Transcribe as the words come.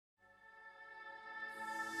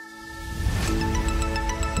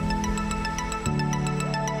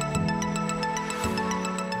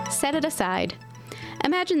set it aside.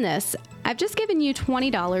 Imagine this. I've just given you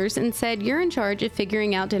 $20 and said you're in charge of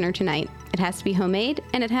figuring out dinner tonight. It has to be homemade,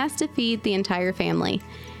 and it has to feed the entire family.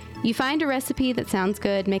 You find a recipe that sounds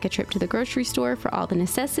good, make a trip to the grocery store for all the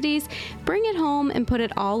necessities, bring it home, and put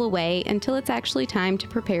it all away until it's actually time to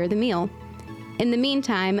prepare the meal. In the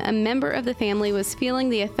meantime, a member of the family was feeling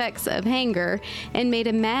the effects of hunger and made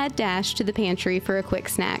a mad dash to the pantry for a quick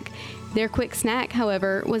snack. Their quick snack,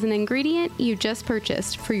 however, was an ingredient you just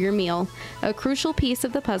purchased for your meal, a crucial piece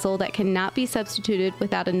of the puzzle that cannot be substituted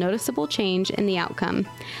without a noticeable change in the outcome.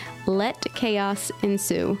 Let chaos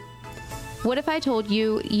ensue. What if I told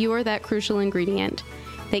you you are that crucial ingredient,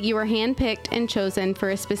 that you are handpicked and chosen for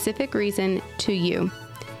a specific reason to you?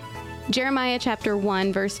 Jeremiah chapter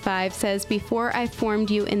 1 verse 5 says, "Before I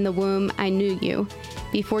formed you in the womb, I knew you.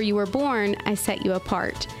 Before you were born, I set you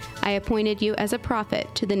apart. I appointed you as a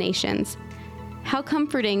prophet to the nations." How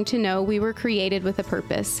comforting to know we were created with a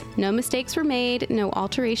purpose. No mistakes were made, no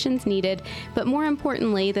alterations needed, but more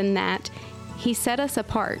importantly than that, He set us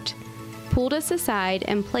apart, pulled us aside,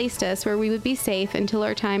 and placed us where we would be safe until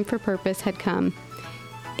our time for purpose had come.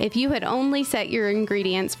 If you had only set your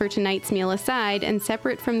ingredients for tonight's meal aside and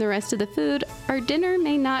separate from the rest of the food, our dinner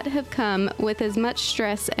may not have come with as much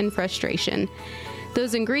stress and frustration.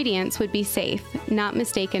 Those ingredients would be safe, not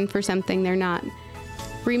mistaken for something they're not.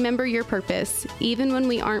 Remember your purpose. Even when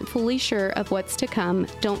we aren't fully sure of what's to come,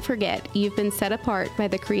 don't forget you've been set apart by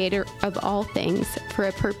the Creator of all things for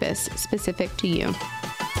a purpose specific to you.